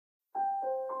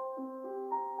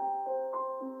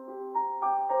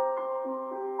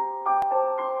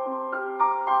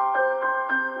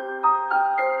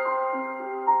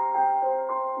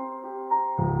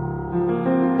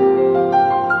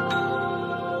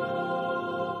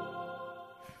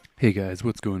Hey guys,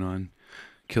 what's going on?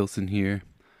 Kilson here.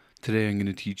 Today I'm going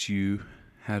to teach you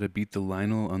how to beat the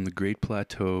Lynel on the Great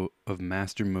Plateau of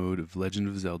Master Mode of Legend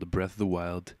of Zelda Breath of the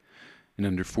Wild in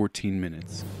under 14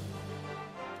 minutes.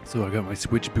 So I got my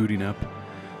Switch booting up.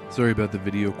 Sorry about the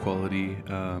video quality.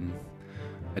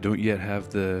 I don't yet have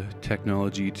the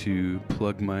technology to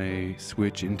plug my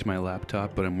Switch into my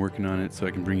laptop, but I'm working on it so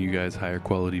I can bring you guys higher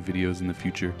quality videos in the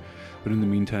future. But in the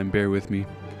meantime, bear with me.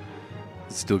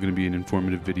 It's still going to be an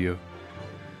informative video.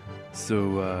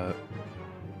 So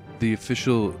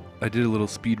I did a little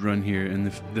speed run here, and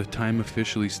the time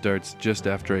officially starts just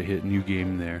after I hit new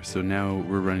game there. So now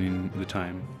we're running the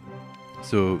time.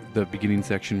 So the beginning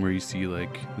section where you see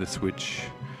like the Switch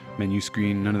menu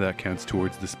screen, none of that counts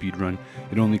towards the speed run.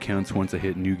 It only counts once I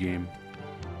hit new game.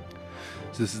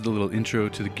 So this is the little intro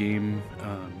to the game.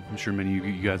 I'm sure many of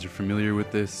you guys are familiar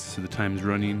with this. So the time's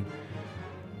running,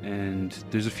 and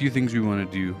there's a few things we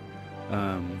want to do.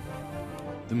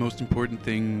 The most important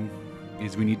thing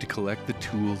is we need to collect the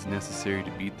tools necessary to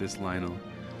beat this Lynel.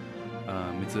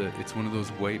 It's one of those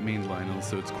white maned Lynels,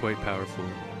 so it's quite powerful.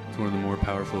 It's one of the more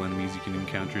powerful enemies you can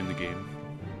encounter in the game.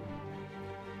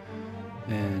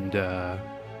 And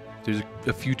there's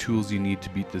a few tools you need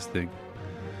to beat this thing.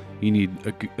 You need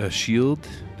a shield.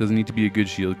 Doesn't need to be a good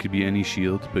shield, could be any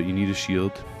shield, but you need a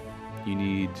shield. You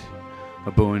need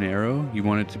a bow and arrow. You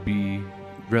want it to be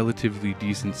relatively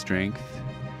decent strength.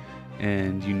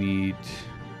 And you need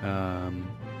a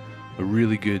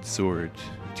really good sword,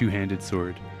 two-handed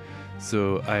sword.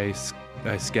 So I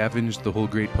scavenged the whole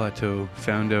Great Plateau,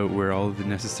 found out where all of the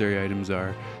necessary items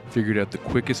are, figured out the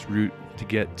quickest route to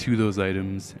get to those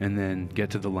items, and then get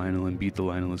to the Lynel and beat the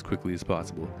Lynel as quickly as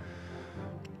possible.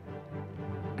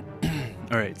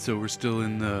 Alright, so we're still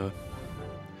in the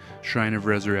Shrine of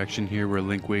Resurrection here where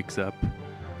Link wakes up,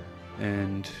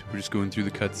 and we're just going through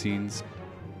the cutscenes.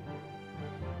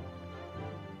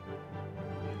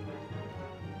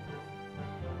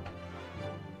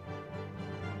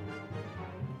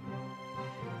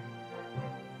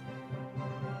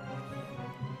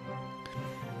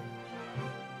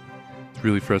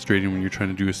 Really frustrating when you're trying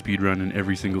to do a speed run, and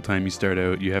every single time you start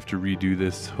out you have to redo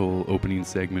this whole opening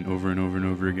segment over and over and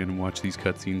over again and watch these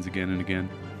cutscenes again and again.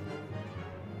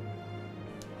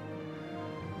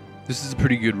 This is a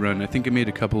pretty good run. I think I made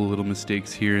a couple little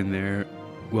mistakes here and there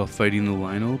while fighting the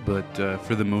Lynel, but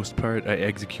for the most part I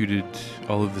executed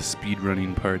all of the speed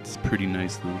running parts pretty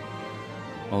nicely.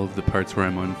 All of the parts where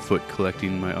I'm on foot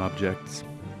collecting my objects.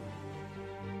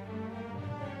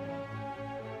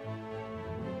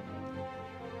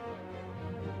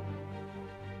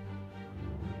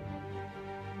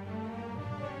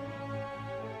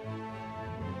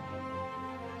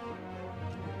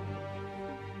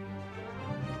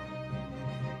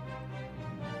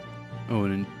 Oh,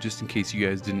 and just in case you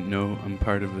guys didn't know, I'm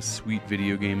part of a sweet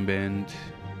video game band,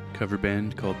 cover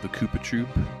band called the Koopa Troop.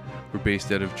 We're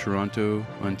based out of Toronto,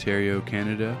 Ontario,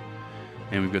 Canada,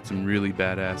 and we've got some really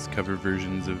badass cover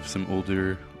versions of some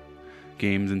older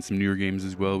games and some newer games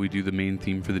as well. We do the main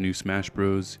theme for the new Smash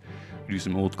Bros. We do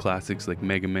some old classics like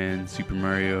Mega Man, Super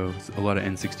Mario, a lot of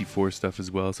N64 stuff as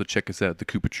well, so check us out, the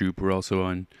Koopa Troop. We're also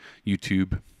on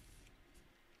YouTube.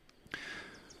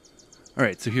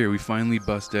 Alright, so here we finally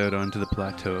bust out onto the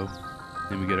plateau,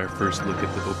 and we get our first look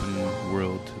at the open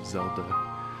world of Zelda.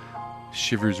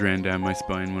 Shivers ran down my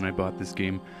spine when I bought this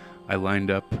game. I lined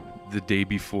up the day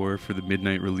before for the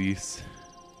midnight release,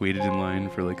 waited in line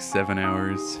for like 7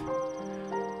 hours,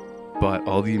 bought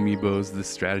all the amiibos, the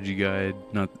strategy guide.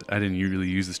 I didn't really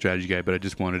use the strategy guide, but I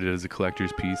just wanted it as a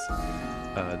collector's piece.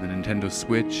 The Nintendo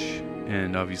Switch,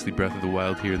 and obviously Breath of the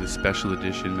Wild here, the special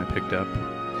edition I picked up.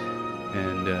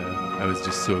 And I was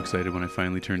just so excited when I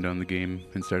finally turned on the game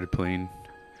and started playing.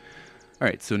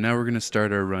 Alright, so now we're going to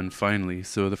start our run finally.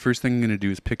 So the first thing I'm going to do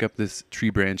is pick up this tree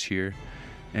branch here,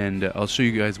 and I'll show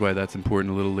you guys why that's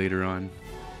important a little later on.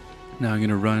 Now I'm going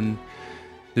to run.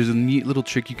 There's a neat little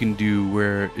trick you can do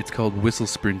where it's called whistle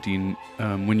sprinting.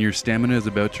 When your stamina is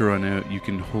about to run out, you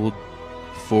can hold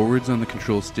forwards on the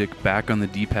control stick, back on the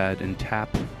D-pad, and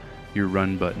tap your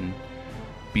run button,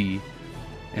 B.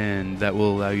 And that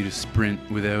will allow you to sprint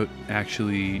without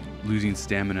actually losing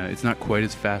stamina. It's not quite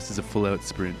as fast as a full-out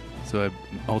sprint, so I'm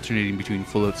alternating between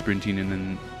full-out sprinting and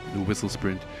then the whistle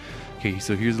sprint. Okay,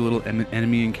 so here's a little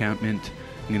enemy encampment.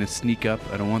 I'm going to sneak up.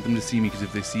 I don't want them to see me, because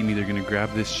if they see me they're going to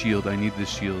grab this shield. I need this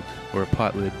shield, or a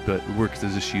pot lid, but it works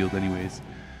as a shield anyways.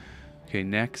 Okay,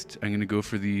 next I'm going to go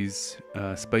for these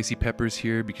spicy peppers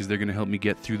here, because they're going to help me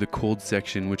get through the cold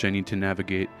section, which I need to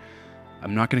navigate.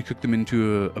 I'm not going to cook them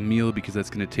into a meal because that's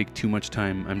going to take too much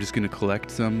time. I'm just going to collect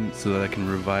some so that I can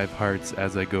revive hearts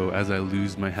as I go, as I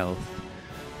lose my health.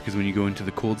 because when you go into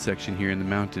the cold section here in the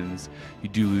mountains, you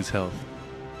do lose health.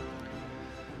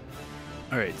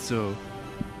 Alright, so...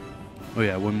 oh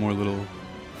yeah, one more little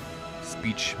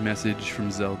speech message from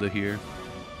Zelda here.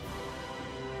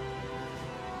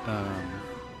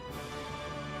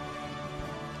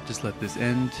 Just let this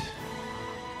end.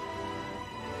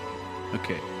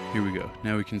 Okay, here we go.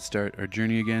 Now we can start our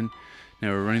journey again.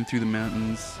 Now we're running through the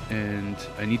mountains, and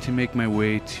I need to make my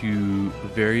way to a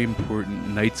very important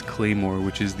Knight's Claymore,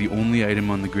 which is the only item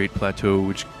on the Great Plateau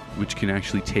which can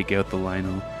actually take out the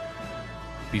Lynel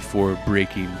before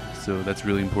breaking. So that's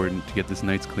really important to get this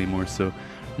Knight's Claymore. So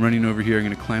I'm running over here. I'm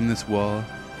going to climb this wall.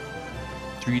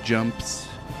 3 jumps,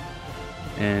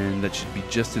 and that should be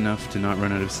just enough to not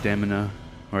run out of stamina.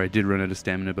 Or I did run out of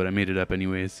stamina, but I made it up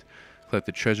anyways. Collect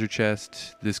the treasure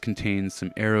chest. This contains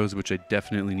some arrows, which I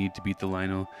definitely need to beat the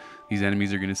Lynel. These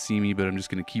enemies are going to see me, but I'm just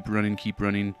going to keep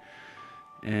running.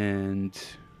 And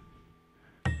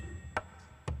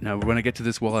now when I get to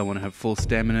this wall, I want to have full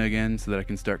stamina again so that I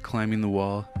can start climbing the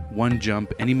wall. 1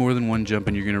 jump, any more than 1 jump,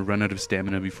 and you're going to run out of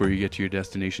stamina before you get to your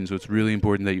destination. So it's really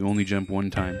important that you only jump 1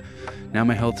 time. Now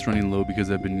my health's running low because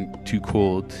I've been too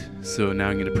cold. So now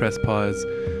I'm going to press pause.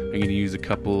 I'm going to use a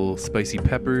couple spicy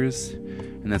peppers,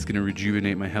 and that's going to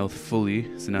rejuvenate my health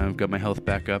fully. So now I've got my health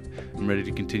back up. I'm ready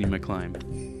to continue my climb.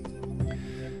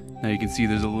 Now you can see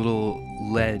there's a little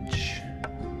ledge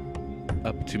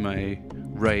up to my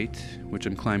right, which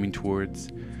I'm climbing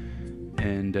towards.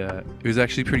 And it was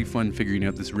actually pretty fun figuring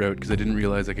out this route because I didn't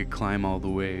realize I could climb all the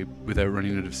way without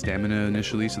running out of stamina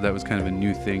initially, so that was kind of a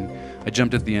new thing. I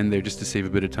jumped at the end there just to save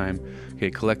a bit of time. Okay,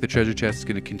 collect the treasure chest. It's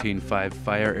going to contain 5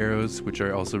 fire arrows, which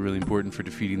are also really important for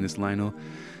defeating this Lynel.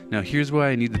 Now here's why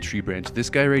I need the tree branch. This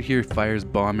guy right here fires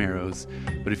bomb arrows,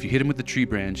 but if you hit him with the tree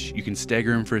branch, you can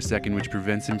stagger him for a second, which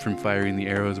prevents him from firing the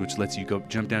arrows, which lets you go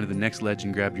jump down to the next ledge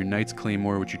and grab your Knight's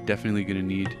Claymore, which you're definitely going to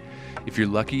need. If you're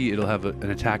lucky, it'll have an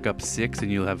attack up 6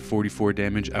 and you'll have 44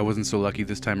 damage. I wasn't so lucky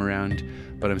this time around,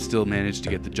 but I'm still managed to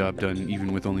get the job done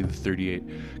even with only the 38.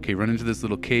 Okay, run into this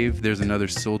little cave. There's another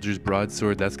soldier's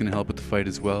broadsword. That's going to help with the fight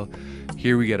as well.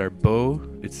 Here we get our bow.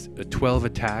 It's a 12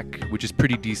 attack, which is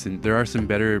pretty decent. There are some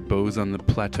better bows on the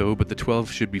plateau, but the 12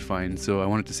 should be fine. So I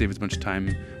wanted to save as much time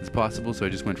as possible, so I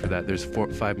just went for that. There's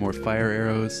 5 more fire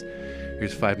arrows.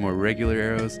 Here's 5 more regular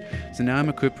arrows. So now I'm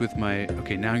equipped with my...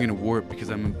 okay, now I'm going to warp because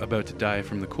I'm about to die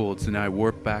from the cold. So now I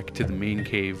warp back to the main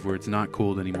cave where it's not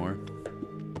cold anymore.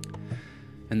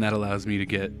 And that allows me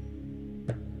to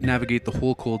navigate the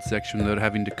whole cold section without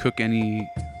having to cook any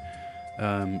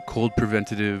cold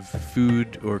preventative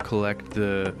food or collect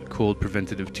the cold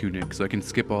preventative tunic. So I can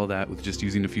skip all that with just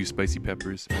using a few spicy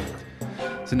peppers.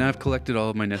 So now I've collected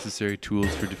all of my necessary tools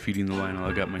for defeating the Lynel.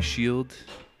 I got my shield.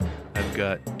 I've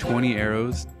got 20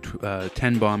 arrows,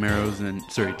 10 bomb arrows, and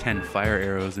 10 fire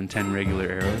arrows and 10 regular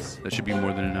arrows. That should be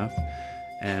more than enough.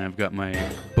 And I've got my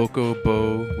Boko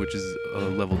bow, which is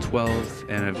level 12,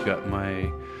 and I've got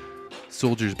my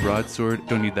soldier's broadsword.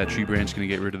 Don't need that tree branch, gonna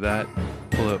get rid of that.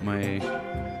 Pull out my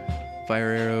fire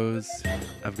arrows.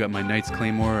 I've got my Knight's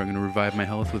Claymore. I'm gonna revive my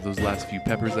health with those last few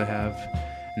peppers I have.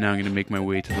 And now I'm gonna make my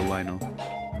way to the Lynel.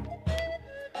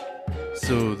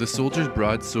 So the soldier's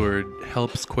broadsword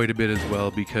helps quite a bit as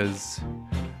well because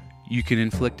you can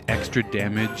inflict extra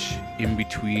damage in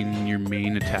between your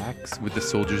main attacks with the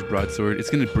soldier's broadsword. It's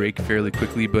going to break fairly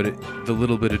quickly, but the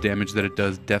little bit of damage that it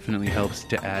does definitely helps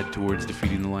to add towards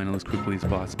defeating the Lynel as quickly as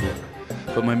possible.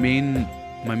 But my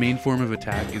main form of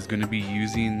attack is going to be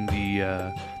using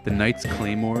the Knight's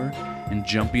Claymore and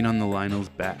jumping on the Lynel's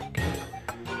back.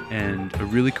 And a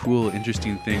really cool,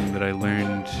 interesting thing that I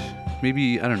learned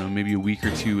maybe a week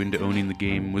or 2 into owning the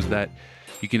game was that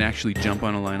you can actually jump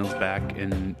on a Lynel's back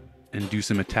and do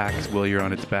some attacks while you're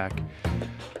on its back.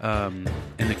 And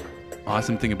the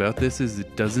awesome thing about this is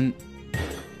it doesn't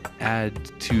add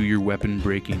to your weapon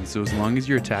breaking. So as long as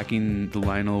you're attacking the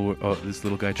Lynel, oh, this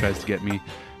little guy tries to get me,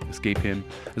 escape him.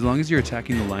 As long as you're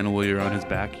attacking the Lynel while you're on his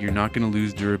back, you're not going to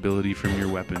lose durability from your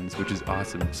weapons, which is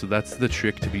awesome. So that's the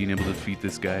trick to being able to defeat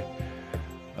this guy.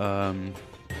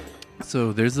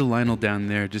 So there's the Lynel down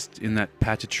there, just in that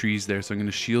patch of trees there. So I'm going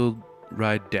to shield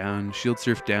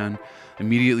surf down.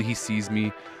 Immediately he sees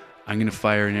me. I'm going to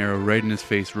fire an arrow right in his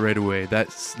face right away.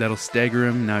 That'll stagger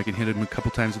him. Now I can hit him a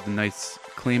couple times with the Knight's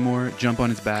Claymore, jump on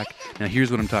his back. Now here's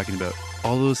what I'm talking about.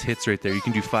 All those hits right there, you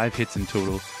can do 5 hits in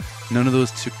total. None of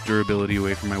those took durability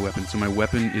away from my weapon, so my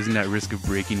weapon isn't at risk of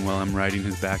breaking while I'm riding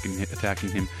his back and attacking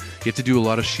him. You have to do a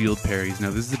lot of shield parries. Now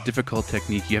this is a difficult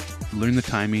technique. You have to learn the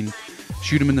timing.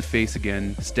 Shoot him in the face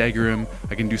again, stagger him.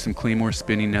 I can do some claymore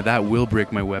spinning. Now that will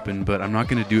break my weapon, but I'm not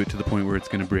going to do it to the point where it's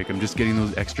going to break. I'm just getting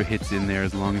those extra hits in there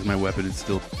as long as my weapon is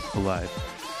still alive.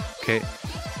 Okay,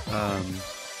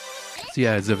 So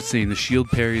yeah, as I was saying, the shield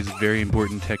parry is a very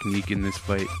important technique in this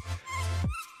fight.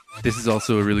 This is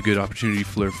also a really good opportunity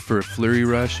for a flurry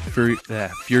rush,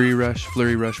 fury rush,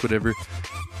 whatever.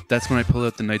 That's when I pull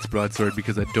out the Knight's Broadsword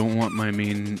because I don't want my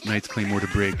main Knight's Claymore to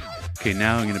break. Okay,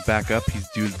 now I'm going to back up. He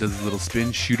does his little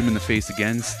spin, shoot him in the face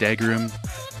again, stagger him,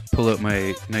 pull out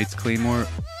my Knight's Claymore.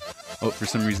 Oh, for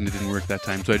some reason it didn't work that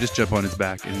time, so I just jump on his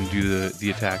back and do the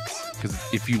attacks.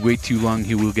 Because if you wait too long,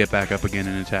 he will get back up again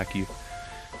and attack you.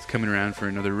 He's coming around for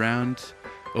another round.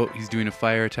 Oh, he's doing a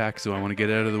fire attack, so I want to get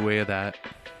out of the way of that.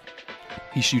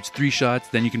 He shoots 3 shots,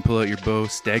 then you can pull out your bow,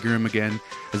 stagger him again.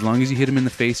 As long as you hit him in the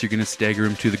face, you're going to stagger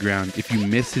him to the ground. If you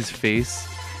miss his face,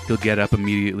 he'll get up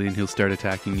immediately and he'll start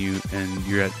attacking you, and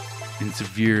you're in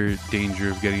severe danger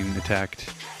of getting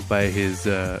attacked by his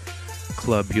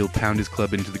club. He'll pound his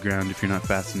club into the ground if you're not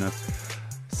fast enough.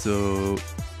 So,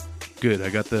 good. I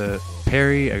got the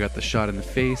parry, I got the shot in the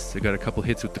face, I got a couple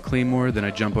hits with the claymore, then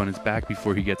I jump on his back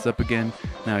before he gets up again.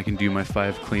 Now I can do my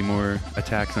 5 claymore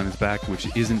attacks on his back, which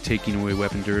isn't taking away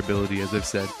weapon durability, as I've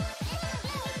said.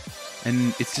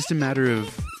 And it's just a matter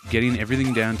of getting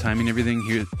everything down, timing everything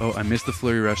here. Oh, I missed the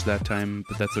flurry rush that time,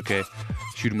 but that's okay.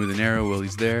 Shoot him with an arrow while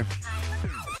he's there.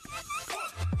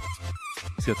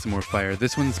 He's got some more fire.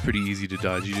 This one's pretty easy to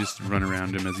dodge. You just run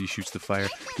around him as he shoots the fire.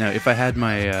 Now, if I had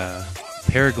my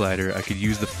paraglider, I could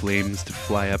use the flames to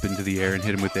fly up into the air and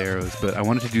hit him with arrows, but I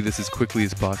wanted to do this as quickly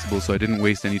as possible, so I didn't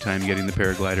waste any time getting the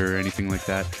paraglider or anything like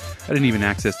that. I didn't even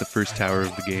access the first tower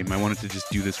of the game. I wanted to just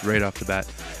do this right off the bat.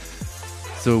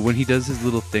 So when he does his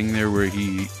little thing there where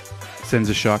he sends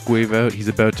a shockwave out, he's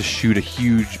about to shoot a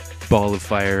huge ball of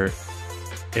fire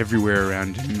everywhere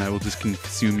around him, and that will just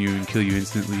consume you and kill you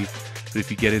instantly. But if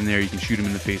you get in there, you can shoot him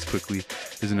in the face quickly.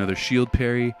 There's another shield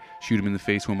parry, shoot him in the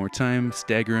face one more time,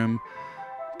 stagger him,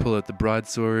 pull out the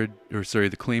broadsword,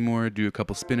 the claymore, do a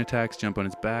couple spin attacks, jump on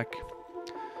his back.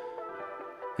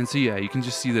 And so yeah, you can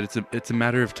just see that it's a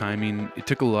matter of timing. It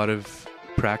took a lot of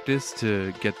practice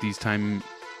to get the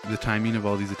timing of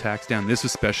all these attacks down. This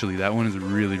especially, that one is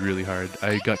really, really hard.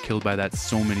 I got killed by that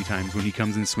so many times when he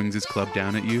comes and swings his club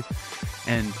down at you.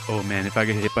 And oh man, if I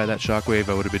got hit by that shockwave,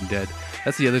 I would have been dead.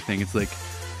 That's the other thing. It's like,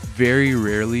 very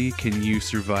rarely can you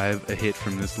survive a hit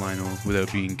from this Lynel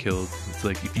without being killed. It's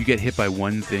like, if you get hit by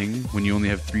one thing when you only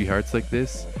have 3 hearts like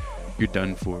this, you're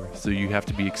done for. So you have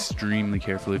to be extremely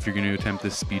careful if you're going to attempt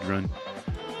this speed run.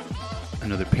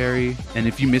 Another parry, and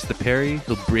if you miss the parry,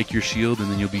 he'll break your shield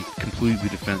and then you'll be completely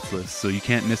defenseless. So you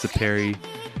can't miss a parry,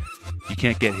 you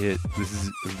can't get hit. This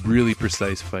is a really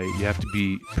precise fight. You have to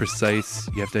be precise,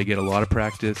 you have to get a lot of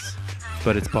practice,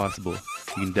 but it's possible.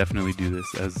 You can definitely do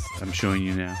this, as I'm showing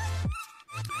you now.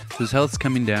 So his health's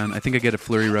coming down. I think I get a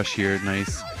flurry rush here,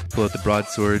 nice. Pull out the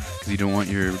broadsword, because you don't want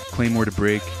your claymore to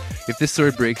break. If this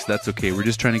sword breaks, that's okay. We're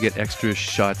just trying to get extra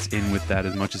shots in with that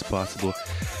as much as possible.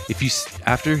 If you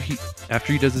after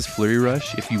he does his flurry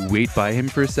rush, if you wait by him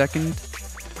for a second,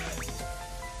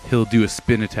 he'll do a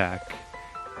spin attack.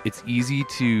 It's easy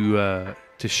to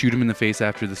shoot him in the face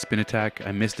after the spin attack.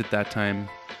 I missed it that time,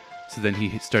 so then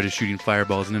he started shooting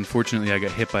fireballs, and unfortunately I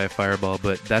got hit by a fireball.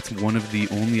 But that's one of the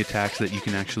only attacks that you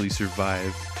can actually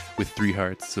survive with 3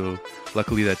 hearts. So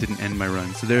luckily that didn't end my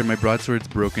run. So there, my broadsword's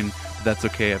broken. But that's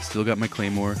okay. I've still got my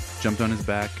claymore. Jumped on his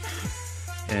back.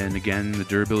 And again, the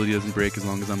durability doesn't break as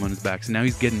long as I'm on his back. So now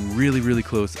he's getting really, really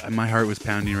close. My heart was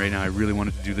pounding right now. I really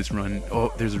wanted to do this run.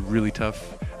 Oh, there's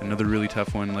another really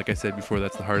tough one. Like I said before,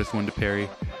 that's the hardest one to parry.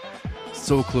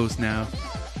 So close now.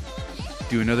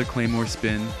 Do another claymore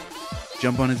spin.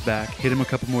 Jump on his back. Hit him a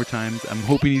couple more times. I'm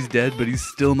hoping he's dead, but he's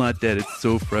still not dead. It's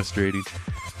so frustrating.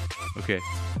 Okay.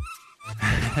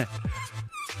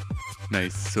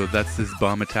 Nice. So that's this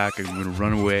bomb attack. I'm going to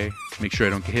run away. Make sure I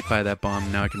don't get hit by that bomb.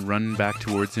 Now I can run back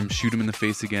towards him, shoot him in the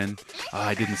face again.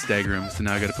 I didn't stagger him, so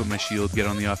now I got to put my shield, get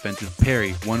on the offensive.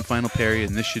 Parry. One final parry,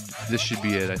 and this should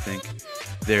be it, I think.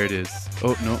 There it is.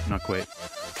 Oh, no, not quite.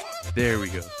 There we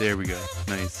go. There we go.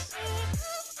 Nice.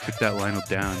 Took that Lynel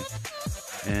down.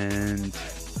 And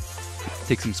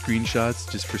take some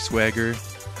screenshots just for swagger.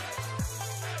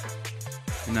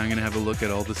 And now I'm gonna have a look at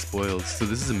all the spoils. So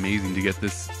this is amazing to get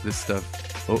this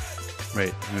stuff. Oh,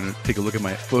 right. I'm gonna take a look at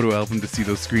my photo album to see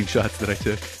those screenshots that I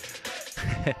took.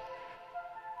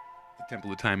 The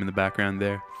Temple of Time in the background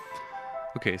there.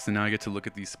 Okay, so now I get to look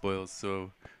at these spoils. So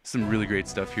some really great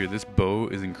stuff here. This bow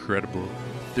is incredible.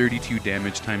 32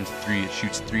 damage times 3. It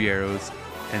shoots 3 arrows.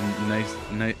 And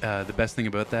the best thing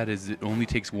about that is it only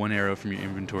takes 1 arrow from your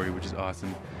inventory, which is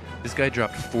awesome. This guy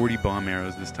dropped 40 bomb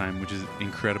arrows this time, which is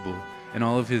incredible. And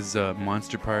all of his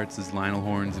monster parts, his Lynel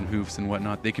horns and hoofs and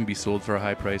whatnot, they can be sold for a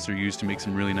high price or used to make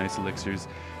some really nice elixirs.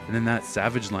 And then that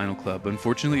Savage Lynel Club,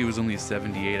 unfortunately it was only a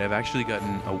 78. I've actually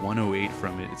gotten a 108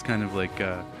 from it. It's kind of like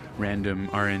random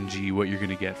RNG, what you're going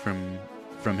to get from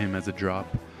him as a drop.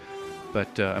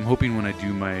 But I'm hoping when I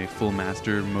do my full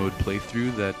master mode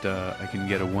playthrough that I can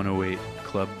get a 108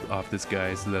 club off this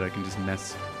guy so that I can just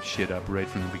mess shit up right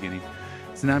from the beginning.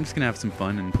 So now I'm just going to have some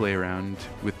fun and play around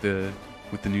with the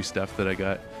new stuff that I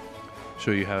got.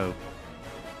 Show you how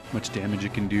much damage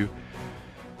it can do.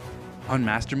 On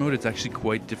master mode, it's actually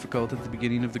quite difficult at the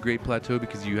beginning of the Great Plateau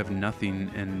because you have nothing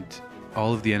and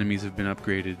all of the enemies have been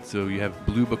upgraded. So you have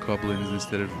blue bokoblins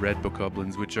instead of red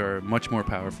bokoblins, which are much more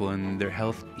powerful and their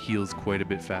health heals quite a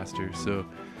bit faster. So,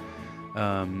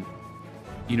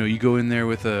 you know, you go in there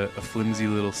with a flimsy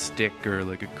little stick or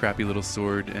like a crappy little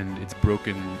sword and it's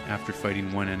broken after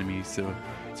fighting one enemy. So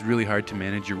it's really hard to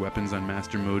manage your weapons on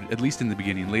master mode, at least in the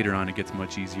beginning. Later on it gets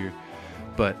much easier.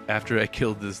 But after I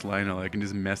killed this Lynel, I can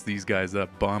just mess these guys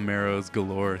up. Bomb arrows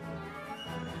galore.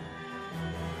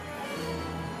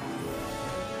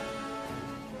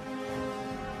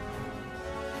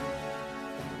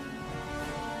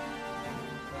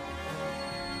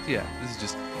 Yeah, this is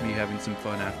just me having some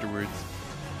fun afterwards.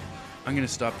 I'm going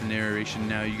to stop the narration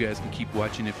now. You guys can keep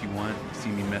watching if you want. See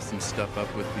me mess some stuff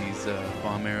up with these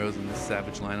bomb arrows and the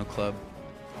Savage Lynel Club.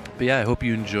 But yeah, I hope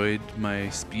you enjoyed my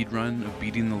speed run of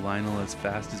beating the Lynel as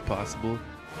fast as possible.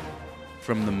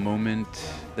 From the moment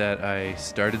that I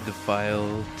started the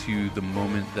file to the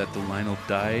moment that the Lynel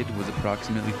died was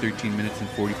approximately 13 minutes and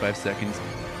 45 seconds.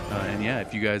 And yeah,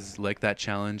 if you guys like that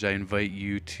challenge, I invite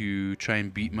you to try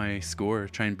and beat my score,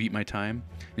 try and beat my time.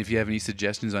 And if you have any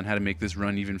suggestions on how to make this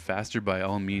run even faster, by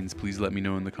all means, please let me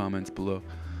know in the comments below.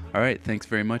 Alright, thanks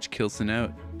very much. Kilson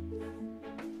out.